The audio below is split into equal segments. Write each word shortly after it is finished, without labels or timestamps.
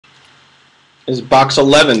is box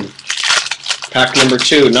 11. Pack number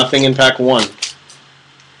 2. Nothing in pack 1.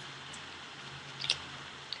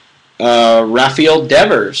 Rafael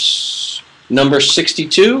Devers. Number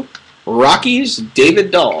 62. Rockies,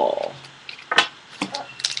 David Dahl.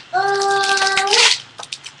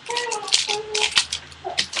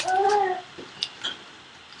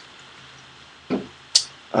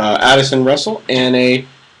 Addison Russell and a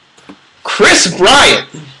Chris Bryant.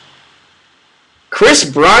 Chris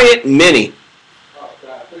Bryant mini. Oh, God,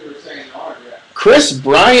 I thought you were saying an autograph. Chris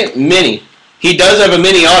Bryant mini. He does have a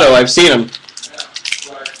mini auto. I've seen him. Yeah,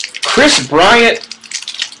 but Chris Bryant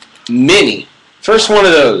mini. First one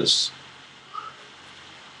of those.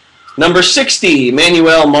 Number 60,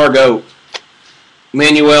 Manuel Margot.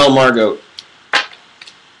 Manuel Margot.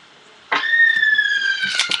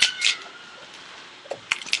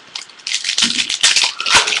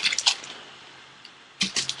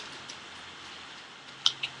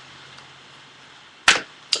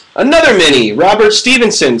 Another mini, Robert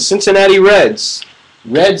Stevenson, Cincinnati Reds.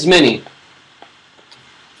 Reds mini.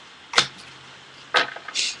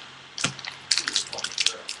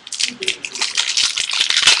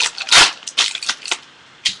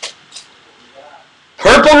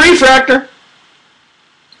 Purple refractor.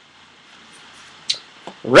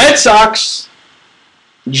 Red Sox,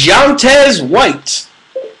 Jontez White.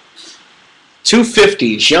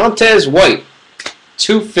 250. Jontez White.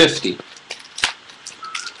 250.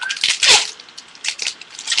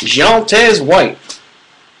 Jontez White.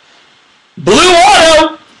 Blue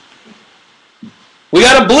auto. We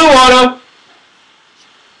got a blue auto.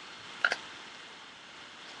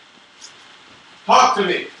 talk to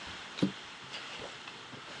me.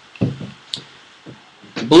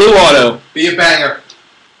 Blue auto. Be a banger.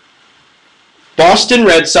 Boston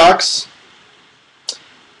Red Sox.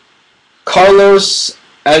 Carlos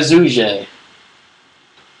Azuge.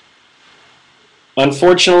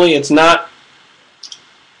 Unfortunately, it's not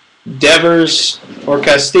Devers or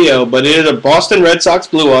Castillo, but it is a Boston Red Sox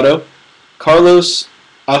blue auto. Carlos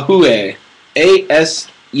Azuaje.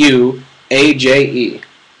 A-S-U-A-J-E.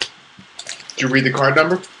 Did you read the card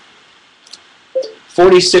number?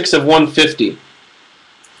 46 of 150.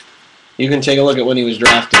 You can take a look at when he was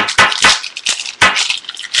drafted.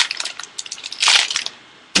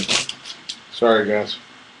 Sorry, guys.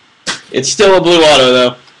 It's still a blue auto,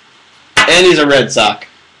 though. And he's a Red Sox.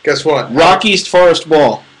 Guess what? Rockies Forest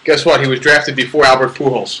Ball. Guess what? He was drafted before Albert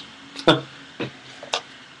Pujols.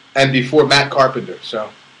 And before Matt Carpenter, so.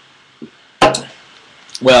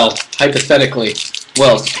 Well, hypothetically.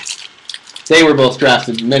 Well, they were both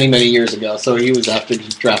drafted many, many years ago, so he was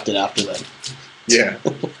drafted after them. Yeah.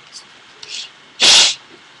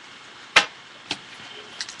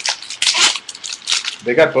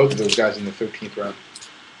 They got both of those guys in the 13th round.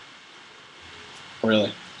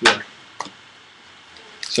 Really? Yeah.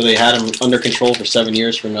 So they had him under control for 7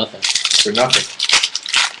 years for nothing. For nothing.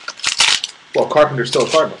 Well, Carpenter's still a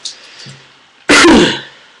Cardinal.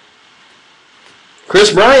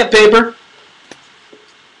 Chris Bryant paper.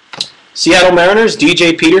 Seattle Mariners,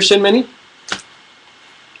 DJ Peterson mini.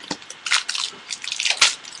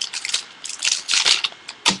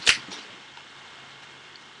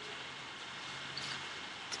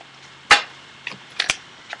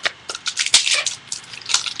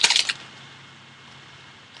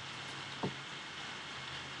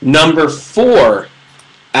 Number 4,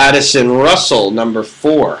 Addison Russell. Number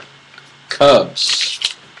 4,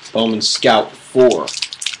 Cubs. Bowman Scout 4.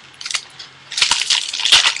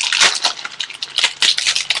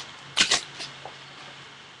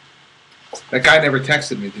 That guy never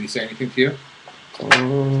texted me. Did he say anything to you?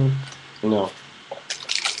 No.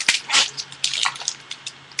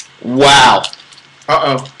 Wow.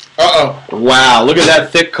 Uh-oh. Uh-oh. Wow. Look at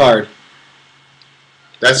that thick card.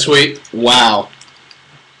 That's sweet. Wow.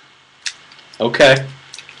 Okay.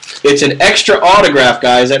 It's an extra autograph,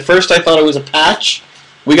 guys. At first I thought it was a patch.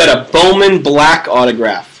 We got a Bowman black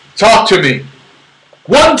autograph. Talk to me.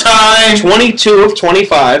 One time. 22 of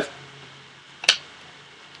 25.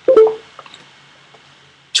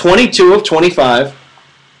 22 of 25.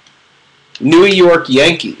 New York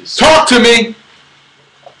Yankees. Talk to me.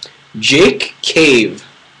 Jake Cave.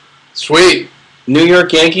 Sweet. New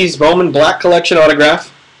York Yankees Bowman Black Collection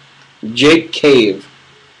autograph. Jake Cave.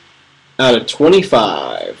 Out of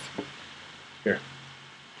 25. Here.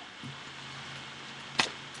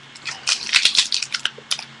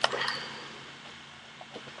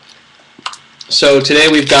 So today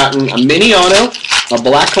we've gotten a mini auto, a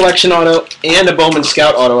black collection auto, and a Bowman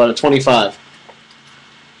Scout auto out of 25.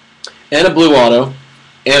 And a blue auto,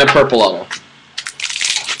 and a purple auto.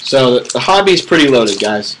 So the hobby's pretty loaded,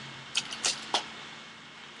 guys.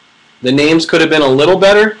 The names could have been a little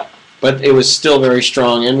better, but it was still very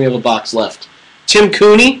strong, and we have a box left. Tim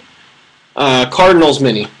Cooney, Cardinals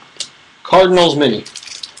Mini. Cardinals Mini.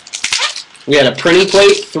 We had a printing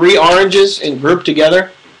plate, 3 oranges grouped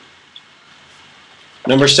together.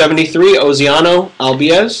 Number 73, Oziano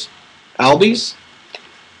Albies,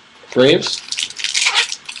 Braves.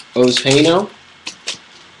 Ozhano.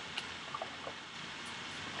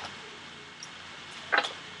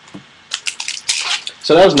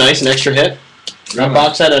 So that was nice, an extra hit. That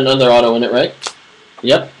box had another auto in it, right?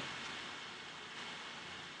 Yep.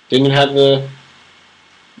 Didn't it have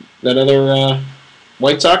that other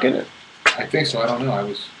White Sox in it? I think so. I don't know. I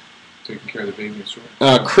was taking care of the baby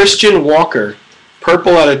store. Christian Walker.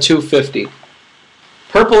 Purple out of 250.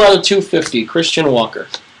 Purple out of 250. Christian Walker.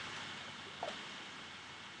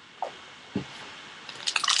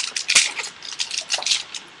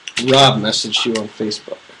 Rob messaged you on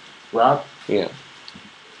Facebook. Rob? Yeah.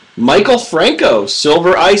 Michael Franco.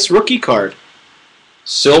 Silver Ice rookie card.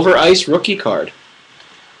 Silver Ice rookie card.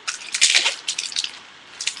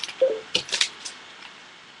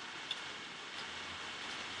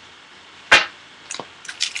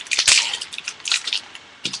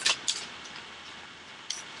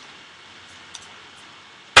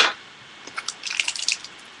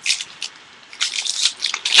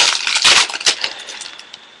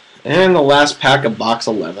 And the last pack of box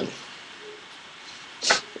 11.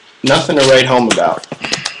 Nothing to write home about.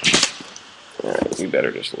 All right, we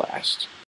better just last.